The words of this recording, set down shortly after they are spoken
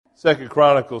Second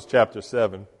Chronicles chapter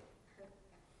 7.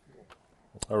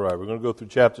 All right, we're going to go through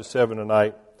chapter 7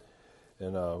 tonight.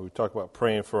 And we talk about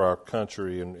praying for our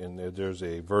country. And there's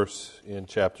a verse in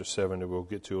chapter 7 that we'll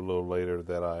get to a little later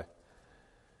that I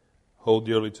hold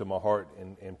dearly to my heart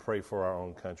and pray for our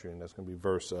own country. And that's going to be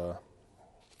verse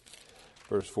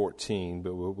 14.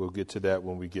 But we'll get to that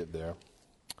when we get there.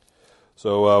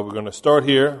 So we're going to start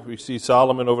here. We see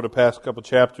Solomon over the past couple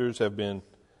chapters have been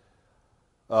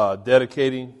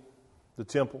dedicating the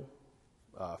temple,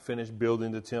 finished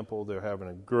building the temple. They're having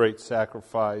a great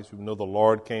sacrifice. We know the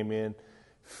Lord came in,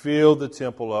 filled the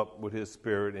temple up with His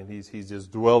Spirit, and He's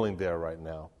just dwelling there right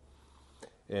now.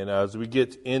 And as we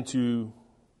get into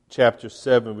chapter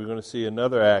 7, we're going to see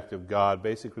another act of God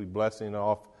basically blessing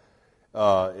off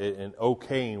and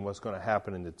okaying what's going to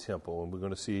happen in the temple. And we're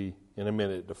going to see in a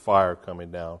minute the fire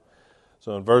coming down.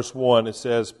 So in verse 1 it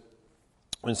says,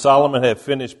 when Solomon had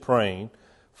finished praying,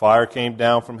 fire came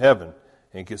down from heaven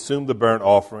and consumed the burnt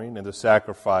offering and the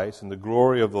sacrifice, and the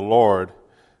glory of the Lord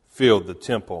filled the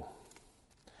temple.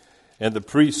 And the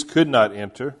priests could not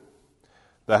enter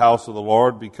the house of the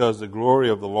Lord because the glory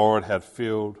of the Lord had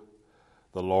filled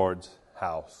the Lord's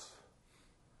house.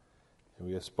 And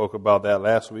we spoke about that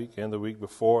last week and the week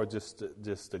before, just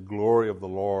the glory of the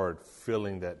Lord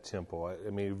filling that temple. I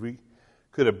mean, we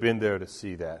could have been there to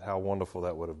see that. How wonderful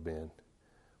that would have been.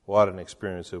 What an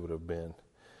experience it would have been.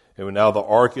 And now the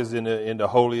ark is in the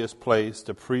holiest place.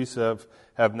 The priests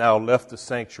have now left the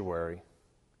sanctuary.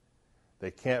 They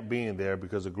can't be in there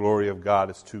because the glory of God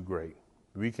is too great.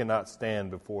 We cannot stand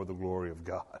before the glory of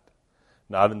God.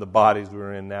 Not in the bodies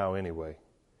we're in now anyway.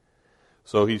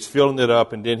 So He's filling it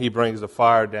up, and then He brings the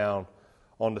fire down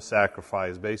on the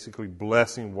sacrifice, basically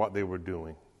blessing what they were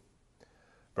doing.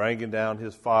 Bringing down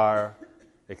His fire,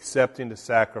 accepting the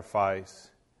sacrifice,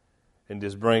 and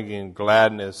just bringing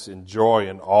gladness and joy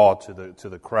and awe to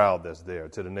the crowd that's there,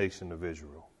 to the nation of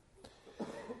Israel.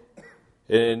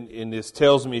 And this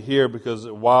tells me here, because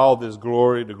while this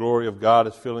glory, the glory of God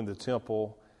is filling the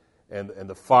temple, and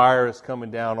the fire is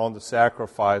coming down on the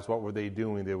sacrifice, what were they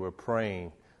doing? They were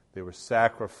praying, they were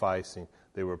sacrificing,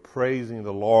 they were praising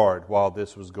the Lord while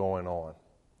this was going on.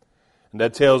 And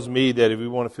that tells me that if we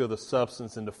want to feel the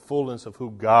substance and the fullness of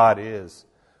who God is,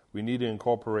 we need to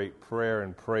incorporate prayer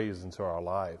and praise into our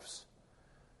lives.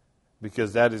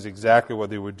 Because that is exactly what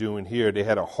they were doing here. They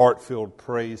had a heart-filled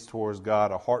praise towards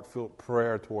God, a heart-filled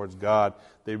prayer towards God.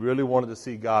 They really wanted to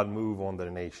see God move on their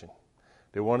nation.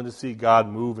 They wanted to see God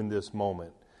move in this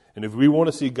moment. And if we want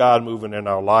to see God moving in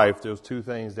our life, there's two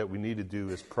things that we need to do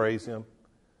is praise Him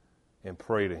and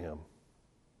pray to Him.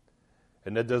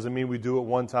 And that doesn't mean we do it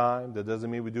one time. That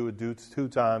doesn't mean we do it two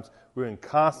times. We're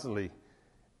constantly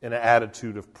in an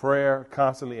attitude of prayer,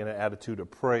 constantly in an attitude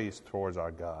of praise towards our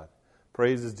God.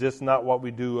 Praise is just not what we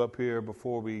do up here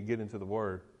before we get into the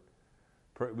Word.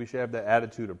 We should have that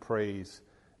attitude of praise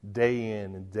day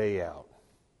in and day out,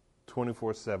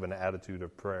 24/7, an attitude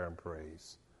of prayer and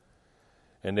praise.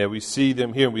 And then we see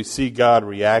them here, we see God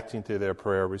reacting to their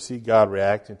prayer. We see God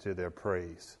reacting to their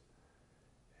praise.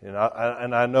 And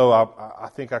I know, I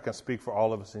think I can speak for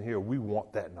all of us in here. We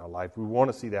want that in our life. We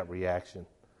want to see that reaction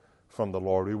from the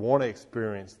Lord. We want to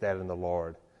experience that in the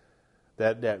Lord.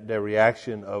 That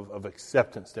reaction of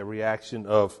acceptance, that reaction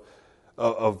of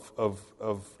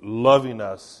loving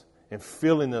us and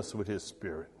filling us with His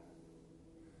Spirit,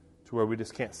 to where we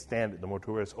just can't stand it no more,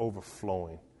 to where it's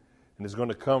overflowing. And it's going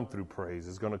to come through praise.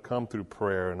 It's going to come through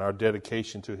prayer and our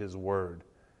dedication to His Word.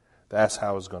 That's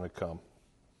how it's going to come.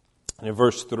 And in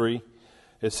verse 3,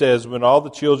 it says, when all the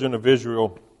children of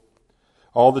Israel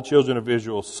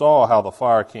saw how the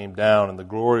fire came down and the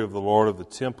glory of the Lord of the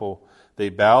temple, they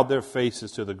bowed their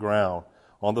faces to the ground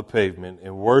on the pavement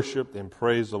and worshiped and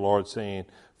praised the Lord, saying,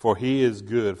 for He is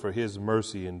good, for His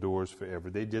mercy endures forever.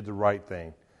 They did the right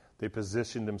thing. They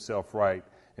positioned themselves right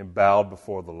and bowed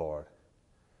before the Lord.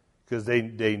 Because they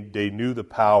knew the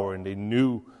power and they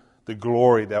knew the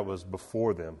glory that was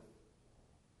before them.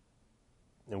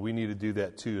 And we need to do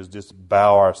that too, is just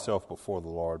bow ourselves before the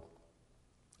Lord.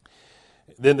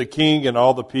 Then the king and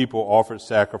all the people offered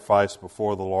sacrifice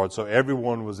before the Lord. So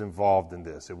everyone was involved in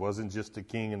this. It wasn't just the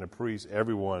king and the priest.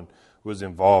 Everyone was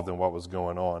involved in what was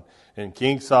going on. And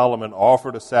King Solomon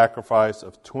offered a sacrifice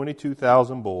of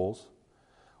 22,000 bulls,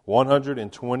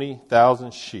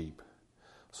 120,000 sheep.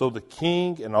 So the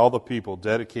king and all the people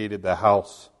dedicated the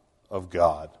house of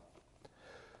God.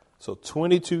 So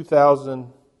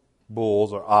 22,000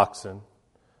 bulls or oxen,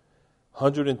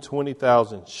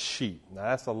 120,000 sheep. Now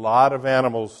that's a lot of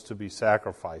animals to be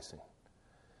sacrificing.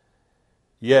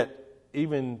 Yet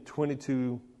even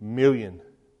 22 million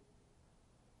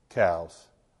cows,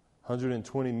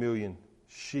 120 million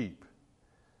sheep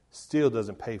still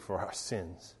doesn't pay for our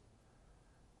sins.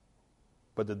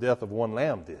 But the death of one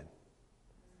lamb did.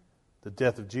 The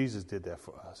death of Jesus did that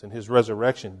for us. And his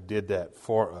resurrection did that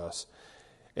for us.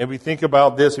 And we think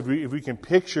about this, if we can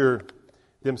picture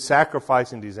them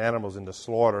sacrificing these animals in the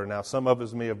slaughter. Now, some of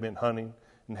us may have been hunting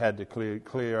and had to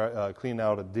clean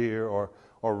out a deer or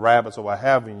rabbits or what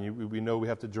have you. We know we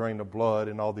have to drain the blood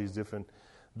and all these different.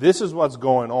 This is what's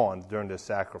going on during this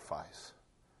sacrifice.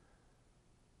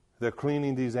 They're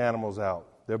cleaning these animals out.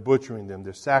 They're butchering them.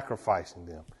 They're sacrificing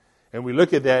them. And we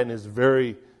look at that and it's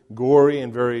very gory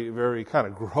and very, very kind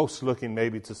of gross looking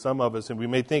maybe to some of us. And we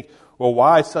may think, well,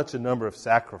 why such a number of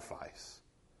sacrifice?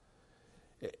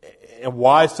 And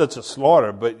why such a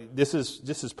slaughter? But this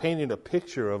is painting a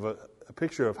picture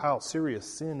of how serious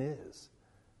sin is.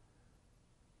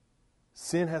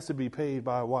 Sin has to be paid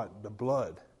by what? The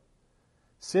blood.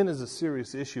 Sin is a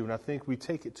serious issue, and I think we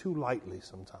take it too lightly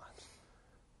sometimes.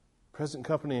 Present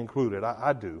company included.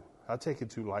 I do. I take it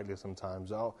too lightly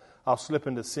sometimes. I'll slip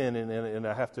into sin, and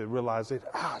I have to realize that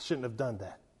I shouldn't have done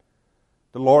that.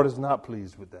 The Lord is not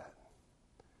pleased with that.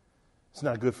 It's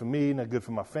not good for me, not good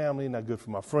for my family, not good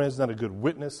for my friends, not a good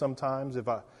witness sometimes if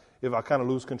I kind of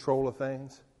lose control of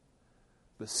things.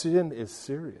 But sin is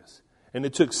serious. And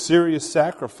it took serious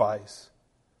sacrifice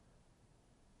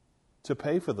to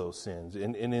pay for those sins.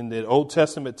 And in the Old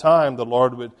Testament time, the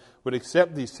Lord would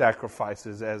accept these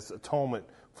sacrifices as atonement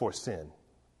for sin.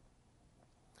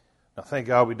 Now, thank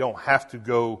God we don't have to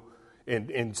go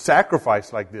and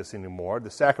sacrifice like this anymore. The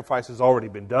sacrifice has already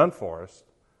been done for us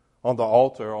on the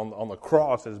altar, on the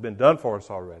cross. It has been done for us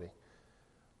already.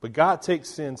 But God takes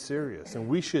sin serious, and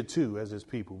we should too as his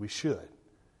people. We should.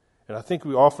 And I think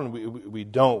we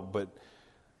don't, but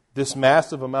this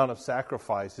massive amount of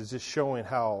sacrifice is just showing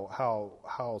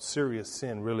how serious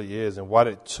sin really is and what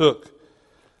it took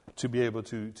to be able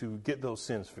to get those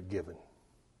sins forgiven.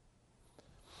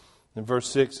 In verse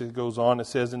 6, it goes on, it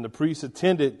says, "And the priests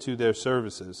attended to their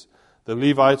services, the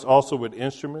Levites also with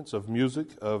instruments of music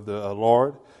of the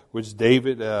Lord, which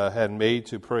David had made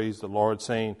to praise the Lord,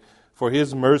 saying, For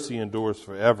his mercy endures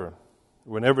forever.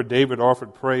 Whenever David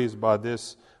offered praise by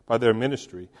their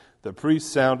ministry, the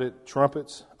priests sounded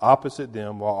trumpets opposite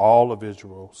them while all of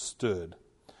Israel stood.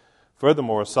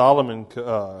 Furthermore, Solomon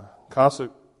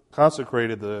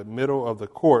consecrated the middle of the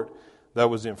court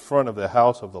that was in front of the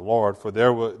house of the Lord, for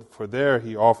there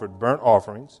he offered burnt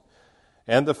offerings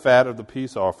and the fat of the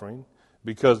peace offering,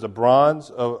 because the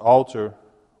bronze altar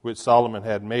which Solomon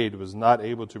had made was not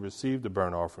able to receive the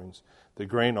burnt offerings, the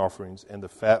grain offerings, and the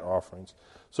fat offerings."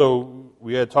 So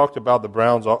we had talked about the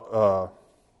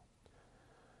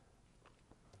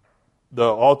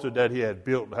altar that he had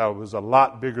built, how it was a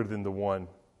lot bigger than the one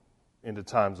in the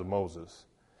times of Moses.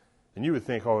 And you would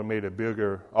think, he made a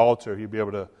bigger altar, he'd be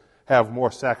able to have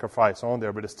more sacrifice on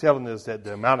there. But it's telling us that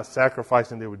the amount of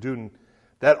sacrificing they were doing,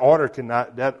 that altar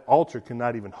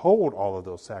cannot even hold all of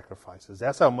those sacrifices.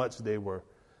 That's how much they were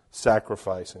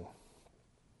sacrificing.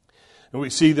 And we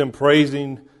see them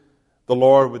praising the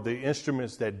Lord with the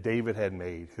instruments that David had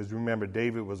made. Because remember,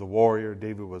 David was a warrior,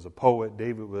 David was a poet,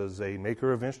 David was a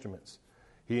maker of instruments.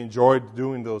 He enjoyed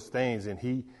doing those things, and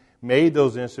he made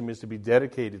those instruments to be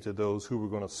dedicated to those who were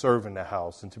going to serve in the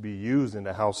house and to be used in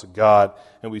the house of God.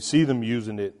 And we see them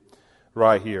using it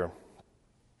right here.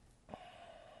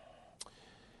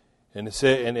 And it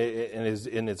said,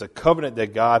 and it's a covenant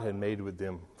that God had made with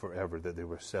them forever that they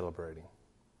were celebrating.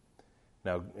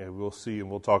 Now, we'll see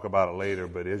and we'll talk about it later,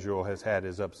 but Israel has had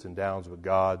his ups and downs with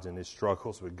gods and his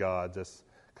struggles with gods. That's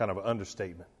kind of an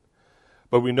understatement.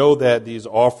 But we know that these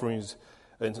offerings,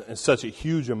 in such a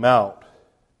huge amount,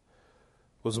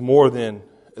 was more than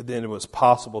it was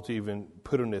possible to even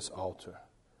put on this altar.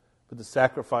 But the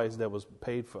sacrifice that was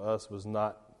paid for us was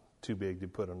not too big to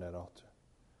put on that altar.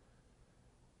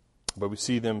 But we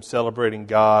see them celebrating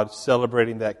God,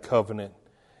 celebrating that covenant,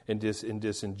 and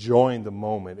just enjoying the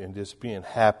moment and just being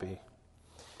happy.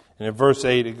 And in verse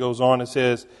 8 it goes on, it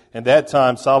says, "And that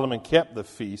time Solomon kept the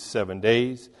feast 7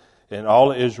 days, and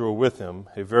all Israel with him,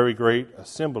 a very great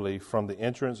assembly from the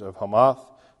entrance of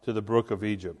Hamath to the brook of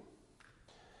Egypt.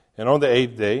 And on the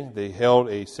 8th day they held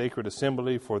a sacred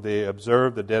assembly, for they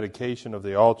observed the dedication of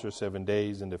the altar 7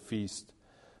 days and the feast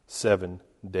 7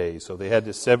 days." So they had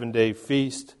this 7-day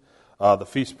feast. The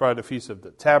feast, probably the Feast of the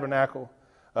Tabernacle,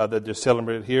 that they're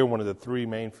celebrated here, one of the 3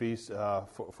 main feasts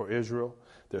for Israel.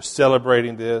 They're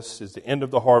celebrating this. It's the end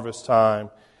of the harvest time,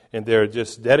 and they're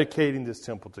just dedicating this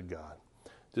temple to God,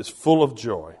 just full of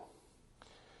joy.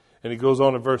 And it goes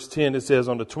on in verse 10, it says,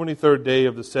 "On the 23rd day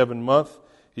of the 7th month,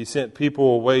 he sent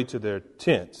people away to their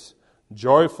tents,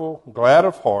 joyful, glad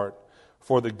of heart,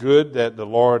 for the good that the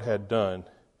Lord had done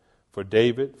for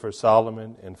David, for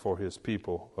Solomon, and for his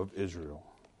people of Israel.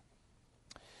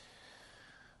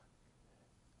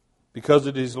 Because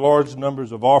of these large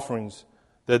numbers of offerings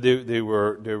that they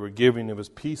were giving, it was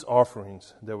peace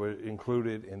offerings that were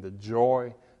included in the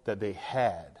joy that they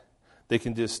had. They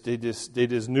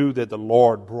just knew that the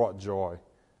Lord brought joy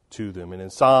to them. And in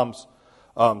Psalms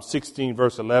 16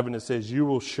 verse 11 it says, "You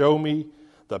will show me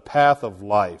the path of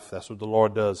life." That's what the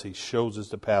Lord does. He shows us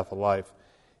the path of life.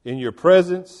 "In your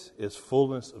presence is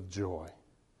fullness of joy."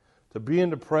 To be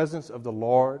in the presence of the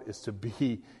Lord is to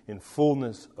be in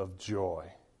fullness of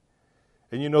joy.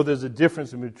 And you know there's a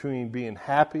difference between being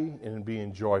happy and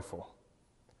being joyful.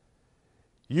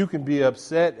 You can be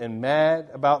upset and mad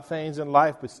about things in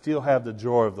life, but still have the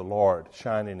joy of the Lord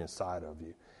shining inside of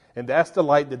you. And that's the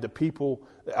light that the people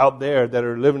out there that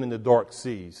are living in the dark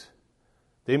sees.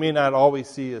 They may not always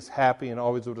see us happy and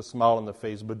always with a smile on their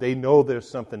face, but they know there's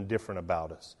something different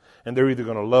about us. And they're either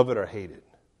going to love it or hate it.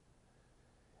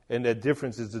 And that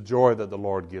difference is the joy that the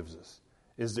Lord gives us.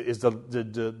 Is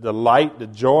the light, the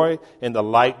joy, and the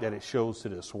light that it shows to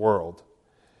this world.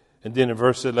 And then in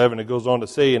verse 11 it goes on to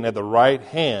say, "And at the right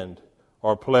hand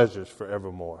are pleasures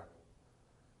forevermore."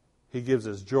 He gives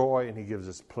us joy and He gives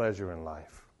us pleasure in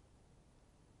life.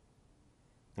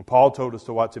 And Paul told us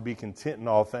to be content in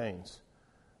all things.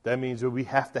 That means that we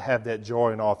have to have that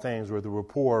joy in all things, whether we're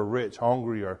poor or rich,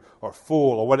 hungry or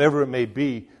full, or whatever it may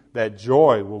be. That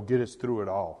joy will get us through it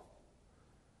all.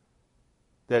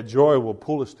 That joy will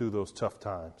pull us through those tough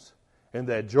times. And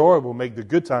that joy will make the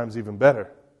good times even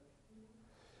better.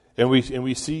 And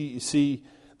we see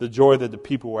the joy that the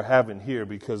people were having here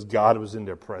because God was in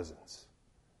their presence.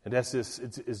 And that's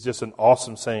it's just an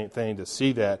awesome thing to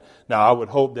see that. Now, I would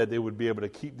hope that they would be able to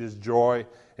keep this joy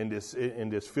and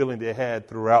this feeling they had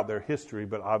throughout their history,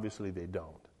 but obviously they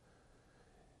don't.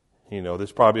 You know,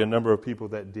 there's probably a number of people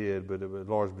that did, but a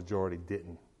large majority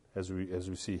didn't, as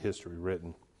we see history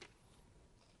written.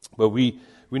 But we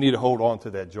need to hold on to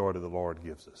that joy that the Lord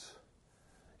gives us.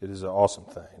 It is an awesome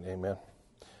thing. Amen.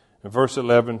 In verse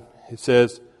 11, it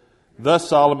says, "Thus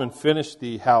Solomon finished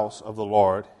the house of the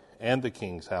Lord and the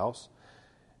king's house.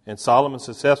 And Solomon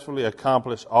successfully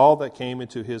accomplished all that came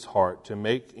into his heart to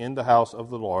make in the house of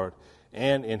the Lord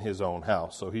and in his own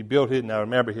house." So he built it. Now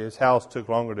remember, his house took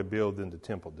longer to build than the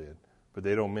temple did. But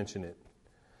they don't mention it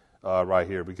right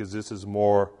here because this is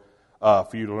more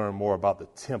for you to learn more about the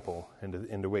temple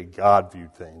and the way God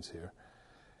viewed things here.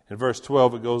 In verse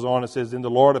 12, it goes on, it says, "Then the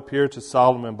Lord appeared to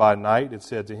Solomon by night and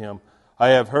said to him, I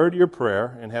have heard your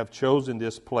prayer and have chosen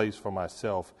this place for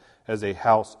myself as a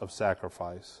house of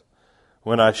sacrifice.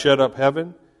 When I shut up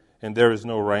heaven and there is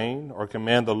no rain, or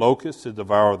command the locusts to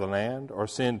devour the land, or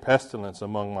send pestilence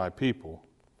among my people."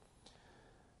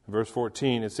 Verse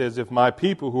 14, it says, "If my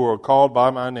people who are called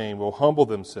by my name will humble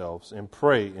themselves and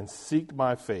pray and seek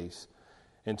my face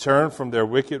and turn from their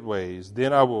wicked ways,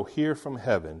 then I will hear from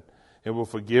heaven and will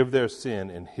forgive their sin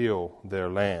and heal their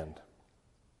land."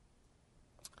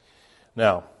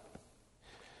 Now,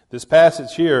 this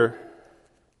passage here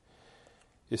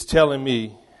is telling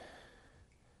me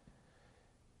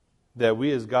that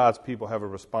we as God's people have a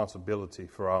responsibility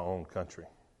for our own country.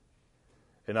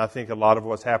 And I think a lot of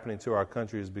what's happening to our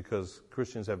country is because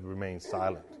Christians have remained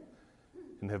silent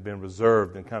and have been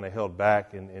reserved and kind of held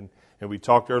back. And we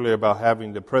talked earlier about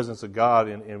having the presence of God,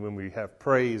 and when we have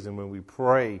praise and when we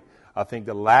pray, I think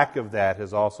the lack of that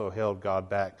has also held God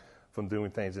back from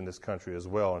doing things in this country as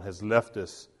well and has left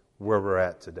us where we're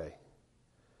at today.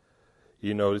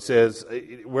 You know, it says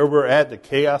where we're at, the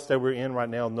chaos that we're in right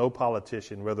now, no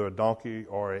politician, whether a donkey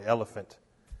or an elephant,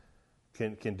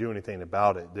 can do anything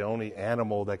about it. The only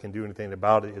animal that can do anything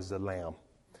about it is the Lamb.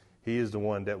 He is the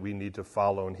one that we need to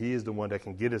follow, and He is the one that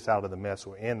can get us out of the mess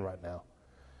we're in right now.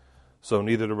 So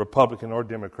neither the Republican or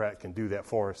Democrat can do that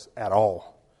for us at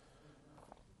all.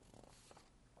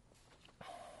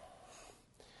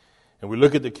 And we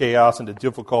look at the chaos and the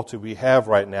difficulty we have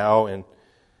right now, and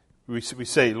we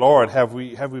say, Lord, have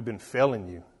we been failing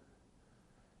you?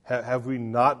 Have we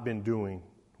not been doing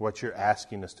what you're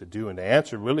asking us to do? And the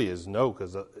answer really is no,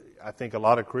 because I think a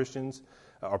lot of Christians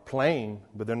are playing,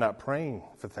 but they're not praying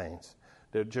for things.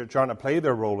 They're trying to play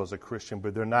their role as a Christian,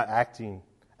 but they're not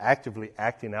actively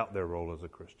acting out their role as a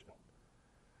Christian.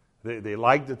 They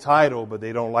like the title, but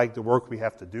they don't like the work we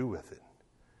have to do with it.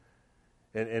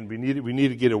 And we need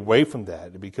to get away from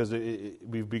that, because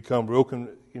we've become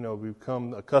we've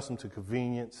become accustomed to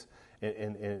convenience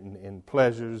and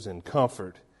pleasures and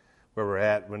comfort where we're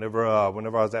at. Whenever I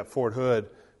was at Fort Hood,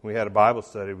 we had a Bible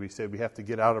study. We said we have to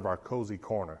get out of our cozy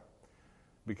corner.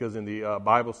 because in the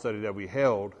Bible study that we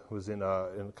held was in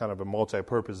kind of a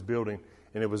multi-purpose building,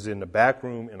 and it was in the back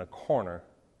room in a corner,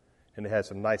 and it had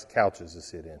some nice couches to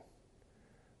sit in.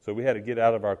 So we had to get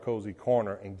out of our cozy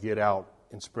corner and get out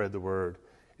and spread the word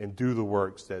and do the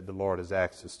works that the Lord has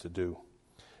asked us to do.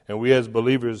 And we as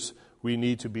believers, we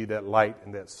need to be that light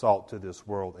and that salt to this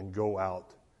world and go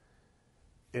out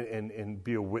and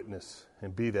be a witness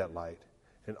and be that light.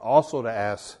 And also to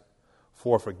ask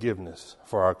for forgiveness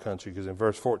for our country. Because in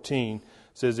verse 14 it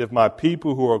says, if my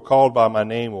people who are called by my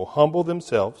name will humble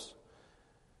themselves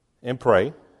and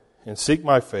pray and seek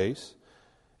my face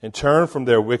and turn from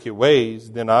their wicked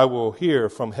ways, then I will hear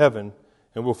from heaven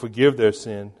and will forgive their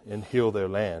sin and heal their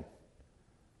land.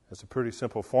 That's a pretty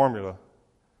simple formula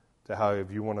to how,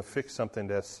 if you want to fix something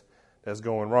that's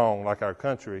going wrong, like our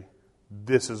country,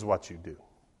 this is what you do.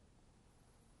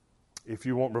 If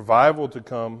you want revival to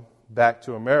come back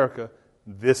to America,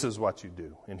 this is what you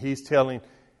do. And he's telling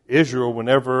Israel,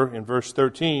 whenever, in verse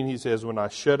 13, he says, when I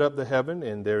shut up the heaven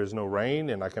and there is no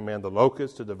rain, and I command the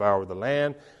locusts to devour the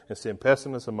land and send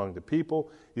pestilence among the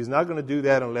people, he's not going to do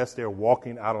that unless they're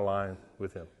walking out of line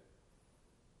with him.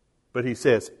 But he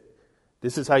says,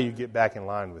 this is how you get back in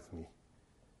line with me.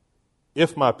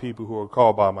 If my people who are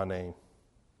called by my name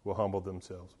will humble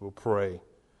themselves, will pray,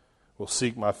 will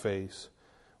seek my face,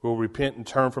 will repent and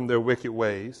turn from their wicked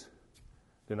ways,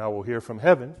 then I will hear from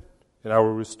heaven, and I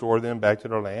will restore them back to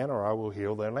their land, or I will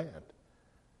heal their land.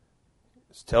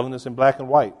 It's telling us in black and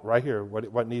white right here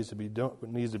what needs to be done.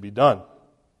 What needs to be done.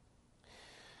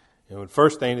 And the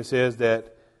first thing it says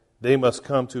that they must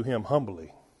come to him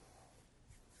humbly.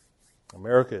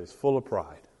 America is full of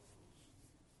pride.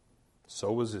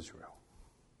 So was Israel.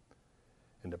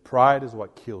 And the pride is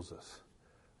what kills us.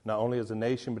 Not only as a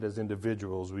nation, but as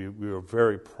individuals, we are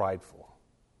very prideful.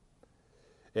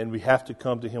 And we have to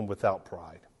come to him without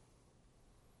pride.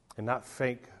 And not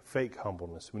fake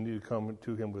humbleness. We need to come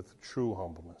to him with true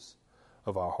humbleness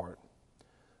of our heart.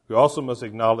 We also must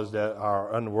acknowledge that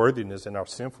our unworthiness and our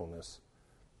sinfulness,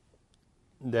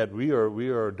 that we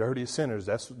are dirty sinners.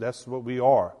 That's what we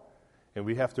are. And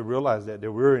we have to realize that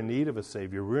we're in need of a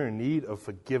Savior. We're in need of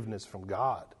forgiveness from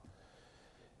God.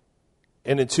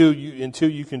 And until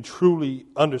you can truly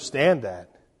understand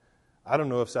that, I don't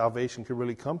know if salvation can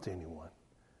really come to anyone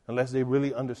unless they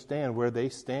really understand where they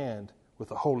stand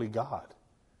with a holy God.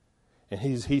 And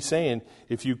he's saying,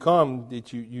 if you come,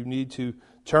 that you need to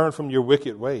turn from your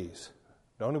wicked ways.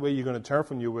 The only way you're going to turn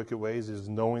from your wicked ways is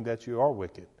knowing that you are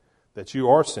wicked, that you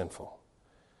are sinful.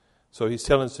 So he's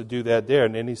telling us to do that there.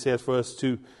 And then he says for us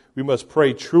we must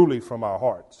pray truly from our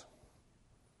hearts.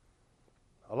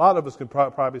 A lot of us can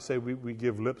probably say we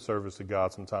give lip service to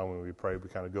God sometime when we pray. We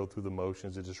kind of go through the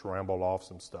motions and just ramble off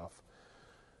some stuff.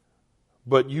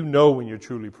 But you know when you're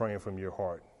truly praying from your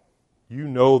heart. You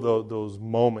know those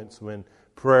moments when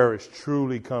prayer is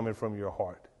truly coming from your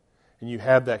heart. And you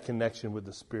have that connection with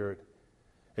the Spirit.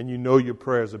 And you know your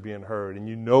prayers are being heard. And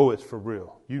you know it's for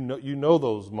real. You know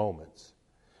those moments.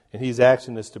 And he's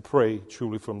asking us to pray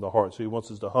truly from the heart. So he wants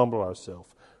us to humble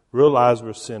ourselves. Realize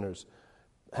we're sinners.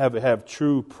 Have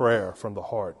true prayer from the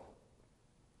heart.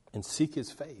 And seek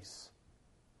his face.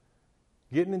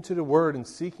 Getting into the Word and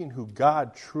seeking who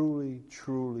God truly,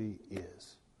 truly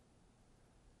is.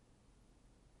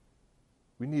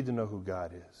 We need to know who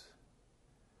God is.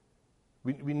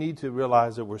 We need to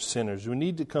realize that we're sinners. We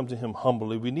need to come to him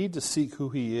humbly. We need to seek who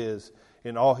he is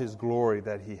in all his glory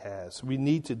that he has. We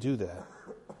need to do that.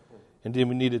 And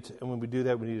then and when we do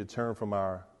that, we need to turn from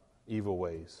our evil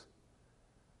ways.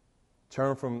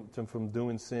 Turn from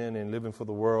doing sin and living for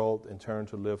the world and turn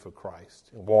to live for Christ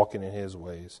and walking in his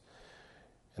ways.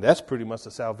 And that's pretty much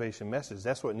the salvation message.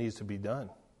 That's what needs to be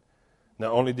done.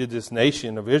 Not only did this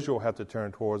nation of Israel have to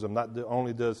turn towards him, not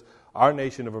only does our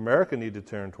nation of America need to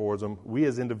turn towards him, we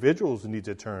as individuals need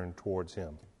to turn towards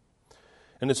him.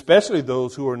 And especially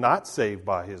those who are not saved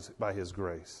by his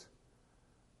grace,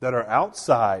 that are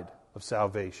outside of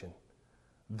salvation.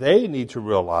 They need to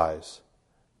realize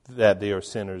that they are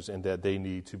sinners and that they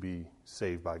need to be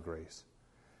saved by grace.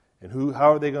 And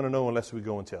how are they going to know unless we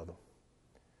go and tell them?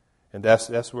 And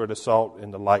that's where the salt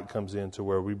and the light comes in, to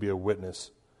where we be a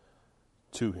witness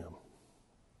to him.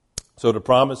 So the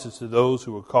promise is to those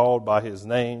who are called by his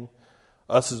name,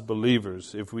 us as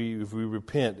believers, if we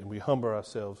repent and we humble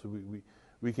ourselves,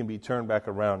 we can be turned back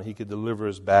around, and he could deliver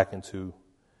us back into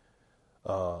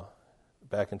our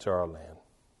land.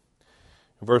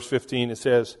 In verse 15 it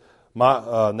says,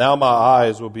 now my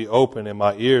eyes will be open and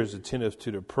my ears attentive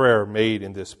to the prayer made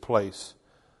in this place.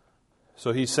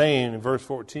 So he's saying in verse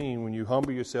 14, when you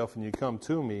humble yourself and you come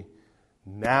to me,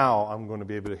 now I'm going to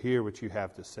be able to hear what you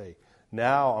have to say.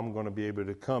 Now I'm going to be able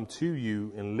to come to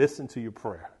you and listen to your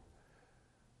prayer.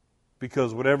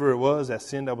 Because whatever it was, that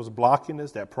sin that was blocking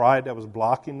us, that pride that was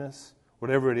blocking us,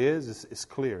 whatever it is, it's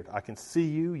cleared. I can see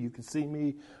you, you can see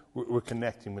me. We're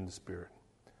connecting with the Spirit.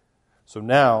 So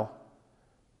now,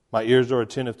 my ears are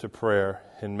attentive to prayer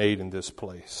and made in this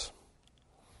place.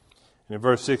 And in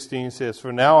verse 16 it says,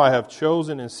 "For now I have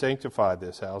chosen and sanctified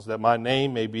this house, that my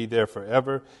name may be there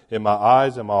forever, and my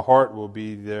eyes and my heart will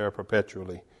be there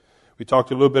perpetually." We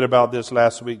talked a little bit about this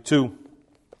last week too,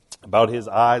 about his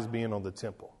eyes being on the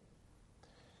temple.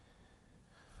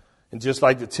 And just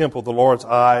like the temple, the Lord's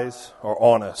eyes are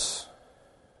on us.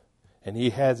 And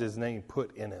he has his name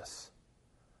put in us.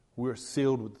 We're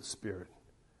sealed with the Spirit.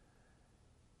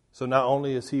 So not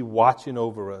only is he watching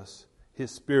over us,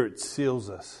 his Spirit seals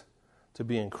us to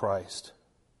be in Christ.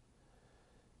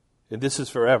 And this is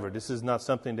forever. This is not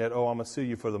something that, I'm going to seal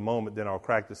you for the moment, then I'll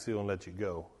crack the seal and let you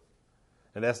go.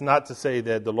 And that's not to say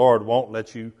that the Lord won't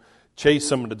let you chase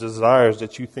some of the desires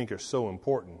that you think are so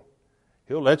important.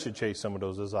 He'll let you chase some of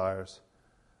those desires,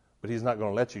 but he's not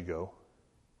going to let you go.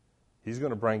 He's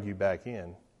going to bring you back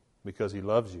in because he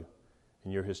loves you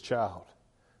and you're his child.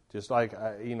 Just like,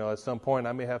 at some point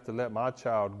I may have to let my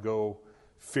child go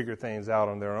figure things out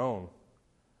on their own.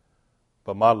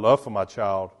 But my love for my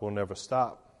child will never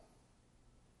stop.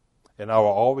 And I will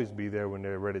always be there when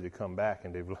they're ready to come back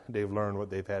and they've learned what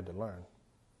they've had to learn.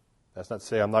 That's not to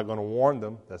say I'm not going to warn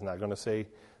them. That's not going to say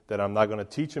that I'm not going to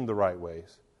teach them the right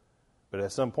ways. But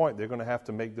at some point, they're going to have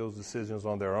to make those decisions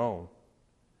on their own.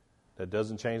 That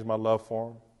doesn't change my love for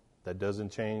them. That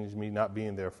doesn't change me not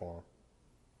being there for them.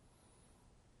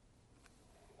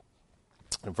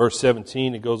 In verse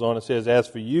 17, it goes on and says, "As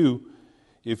for you,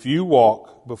 if you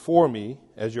walk before me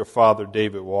as your father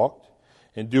David walked,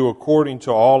 and do according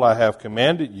to all I have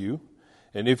commanded you,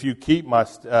 and if you keep my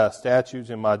statutes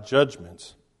and my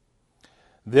judgments,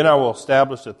 then I will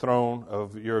establish the throne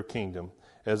of your kingdom,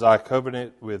 as I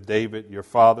covenant with David your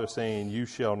father, saying, you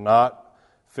shall not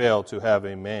fail to have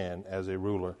a man as a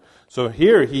ruler." So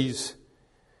here he's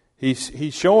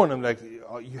showing them that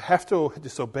you have to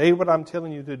disobey what I'm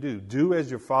telling you to do. Do as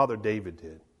your father David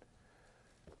did.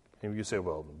 And you say,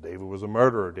 well, David was a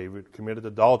murderer. David committed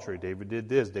adultery. David did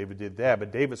this. David did that.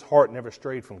 But David's heart never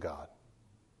strayed from God.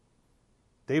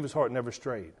 David's heart never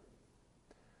strayed.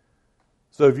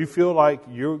 So if you feel like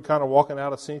you're kind of walking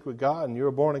out of sync with God and you're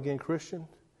a born-again Christian,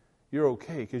 you're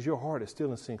okay because your heart is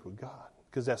still in sync with God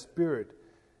because that Spirit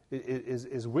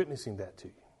is witnessing that to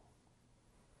you.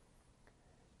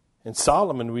 And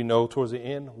Solomon, we know, towards the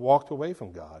end, walked away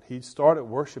from God. He started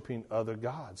worshiping other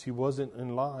gods. He wasn't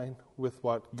in line with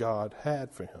what God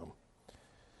had for him.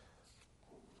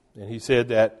 And he said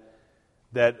that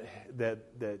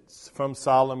from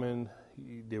Solomon,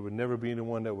 there would never be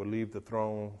anyone that would leave the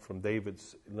throne from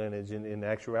David's lineage. And in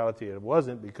actuality, it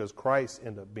wasn't, because Christ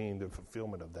ended up being the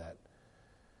fulfillment of that.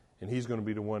 And he's going to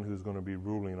be the one who's going to be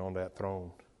ruling on that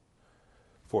throne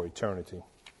for eternity.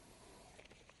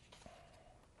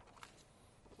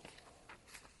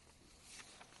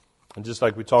 And just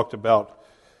like we talked about,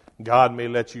 God may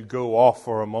let you go off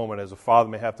for a moment, as a father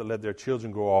may have to let their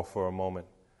children go off for a moment.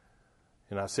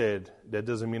 And I said, that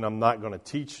doesn't mean I'm not going to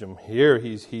teach them. Here,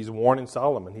 he's warning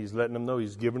Solomon. He's letting them know,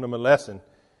 he's giving them a lesson.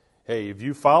 Hey, if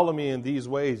you follow me in these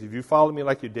ways, if you follow me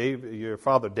like your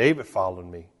father David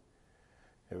followed me,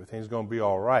 everything's going to be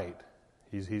all right.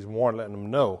 He's warning, letting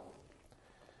them know.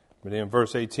 But in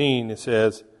verse 18, it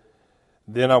says,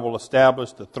 then I will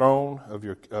establish the throne of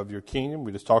your kingdom.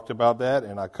 We just talked about that.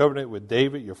 And I covenant with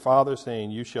David, your father,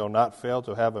 saying, you shall not fail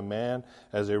to have a man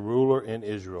as a ruler in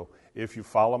Israel, if you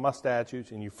follow my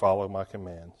statutes and you follow my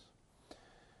commands.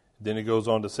 Then it goes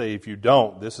on to say, if you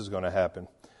don't, this is going to happen.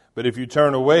 But if you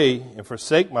turn away and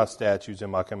forsake my statutes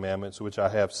and my commandments, which I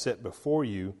have set before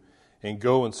you, and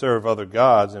go and serve other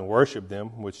gods and worship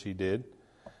them, which he did,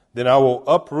 then I will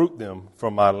uproot them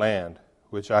from my land,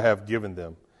 which I have given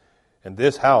them. And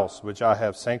this house, which I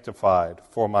have sanctified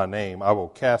for my name, I will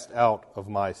cast out of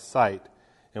my sight,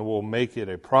 and will make it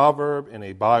a proverb and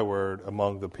a byword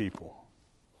among the people.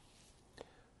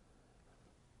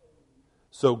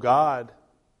 So God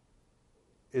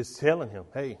is telling him,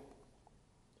 hey,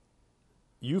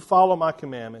 you follow my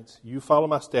commandments, you follow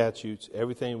my statutes,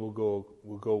 everything will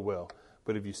go well.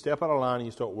 But if you step out of line and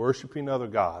you start worshiping other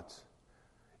gods,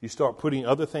 you start putting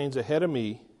other things ahead of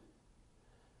me,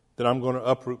 then I'm going to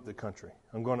uproot the country.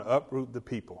 I'm going to uproot the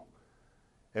people.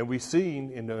 And we've seen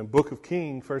in the book of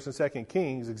Kings, 1st and 2nd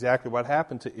Kings, exactly what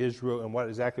happened to Israel and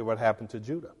exactly what happened to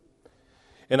Judah.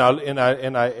 And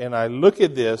I look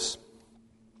at this,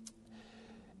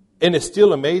 and it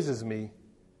still amazes me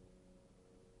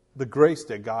the grace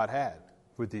that God had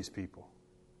with these people.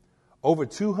 Over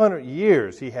 200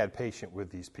 years he had patience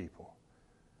with these people,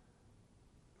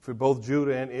 for both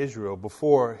Judah and Israel,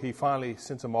 before he finally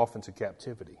sent them off into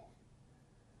captivity.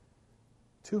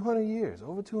 200 years,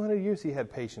 over 200 years he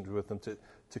had patience with them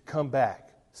to come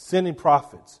back, sending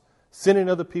prophets, sending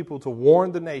other people to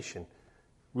warn the nation,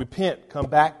 repent, come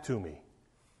back to me.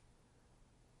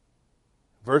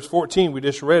 Verse 14, we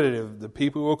just read it. If the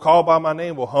people who will call by my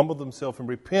name will humble themselves and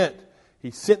repent. He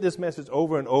sent this message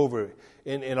over and over.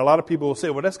 And a lot of people will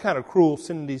say, well, that's kind of cruel,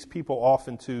 sending these people off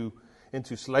into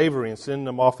slavery and sending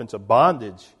them off into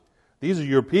bondage. These are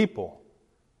your people.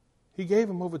 He gave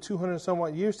them over 200 and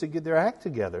somewhat years to get their act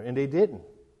together, and they didn't.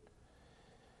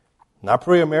 And I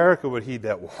pray America would heed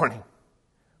that warning.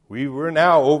 We're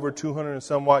now over 200 and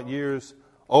somewhat years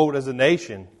old as a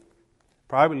nation,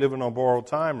 probably living on borrowed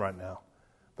time right now.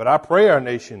 But I pray our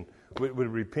nation would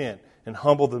repent and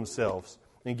humble themselves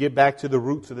and get back to the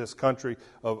roots of this country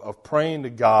of praying to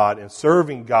God and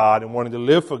serving God and wanting to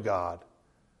live for God.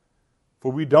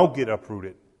 For we don't get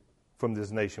uprooted from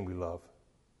this nation we love.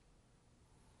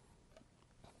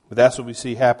 But that's what we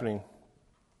see happening,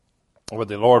 what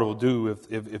the Lord will do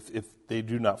if they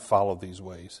do not follow these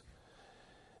ways.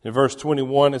 In verse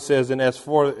 21 it says, and as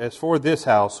for this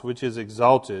house which is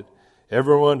exalted,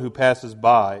 everyone who passes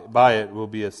by it will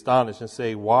be astonished and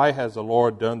say, why has the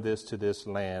Lord done this to this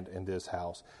land and this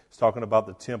house? It's talking about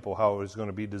the temple, how it was going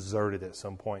to be deserted at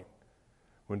some point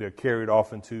when they're carried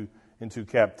off into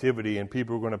captivity, and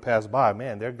people are going to pass by.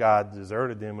 Man, their God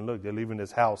deserted them, and look, they're leaving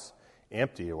this house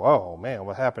empty. Whoa, man,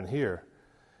 what happened here?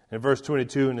 In verse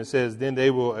 22, and it says, then they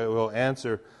will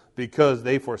answer, because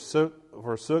they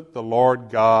forsook the Lord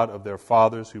God of their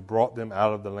fathers who brought them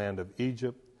out of the land of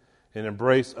Egypt, and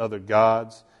embraced other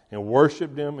gods, and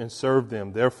worshipped them and served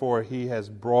them. Therefore he has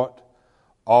brought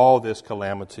all this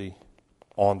calamity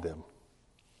on them.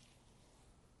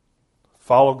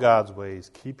 Follow God's ways.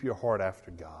 Keep your heart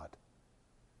after God.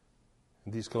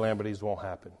 And these calamities won't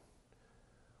happen.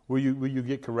 Will you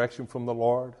get correction from the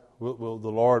Lord? Will the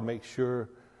Lord make sure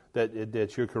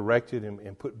that you're corrected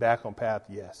and put back on path?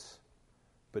 Yes.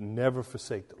 But never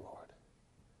forsake the Lord.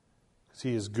 Because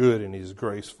he is good and he is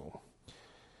graceful.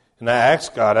 And I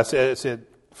asked God, I said,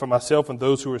 for myself and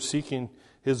those who are seeking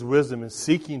his wisdom and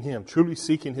seeking him, truly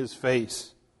seeking his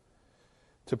face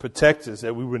to protect us,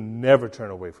 that we would never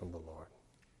turn away from the Lord.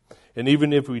 And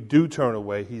even if we do turn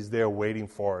away, he's there waiting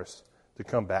for us to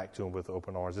come back to him with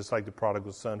open arms. Just like the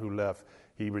prodigal son who left,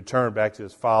 he returned back to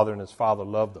his father, and his father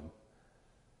loved him.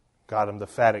 Got him the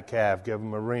fatted calf, gave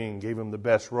him a ring, gave him the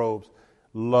best robes,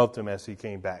 loved him as he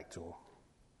came back to him.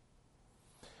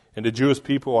 And the Jewish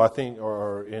people, I think,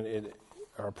 are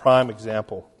a prime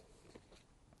example.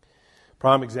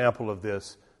 Prime example of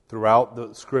this. Throughout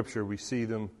the Scripture, we see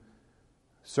them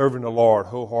serving the Lord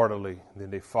wholeheartedly. And then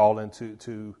they fall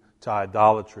into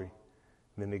idolatry.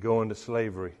 And then they go into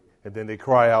slavery. And then they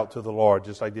cry out to the Lord,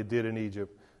 just like they did in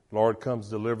Egypt. The Lord comes,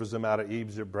 delivers them out of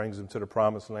Egypt, brings them to the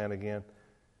promised land again.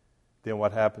 Then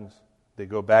what happens? They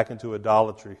go back into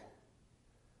idolatry.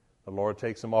 The Lord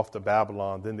takes them off to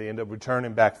Babylon. Then they end up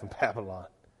returning back from Babylon.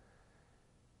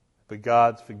 But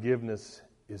God's forgiveness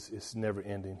is never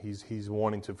ending. He's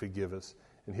wanting to forgive us,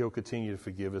 and he'll continue to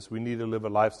forgive us. We need to live a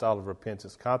lifestyle of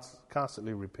repentance,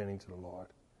 constantly repenting to the Lord.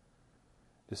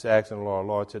 Just asking the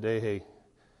Lord, today, hey,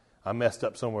 I messed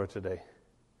up somewhere today.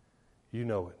 You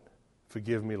know it.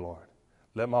 Forgive me, Lord.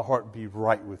 Let my heart be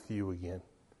right with you again.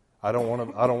 I don't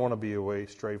want to be away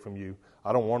stray from you.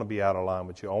 I don't want to be out of line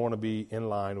with you. I want to be in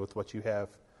line with what you have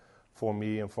for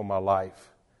me and for my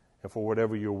life and for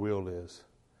whatever your will is.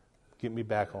 Get me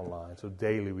back on line. So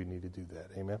daily we need to do that.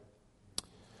 Amen.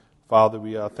 Father,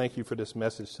 we thank you for this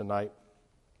message tonight.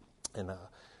 And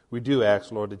we do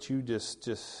ask, Lord, that you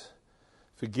just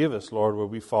forgive us, Lord, where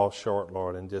we fall short,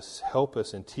 Lord, and just help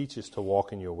us and teach us to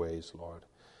walk in your ways, Lord.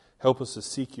 Help us to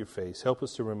seek your face. Help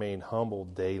us to remain humble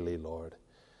daily, Lord.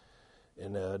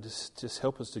 And just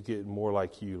help us to get more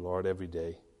like you, Lord, every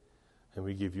day. And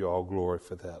we give you all glory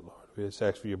for that, Lord. We just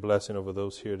ask for your blessing over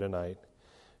those here tonight.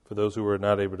 For those who are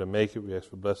not able to make it, we ask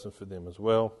for blessings for them as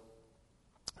well.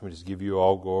 We just give you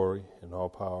all glory and all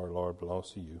power, Lord,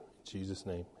 belongs to you. In Jesus'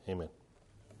 name, amen.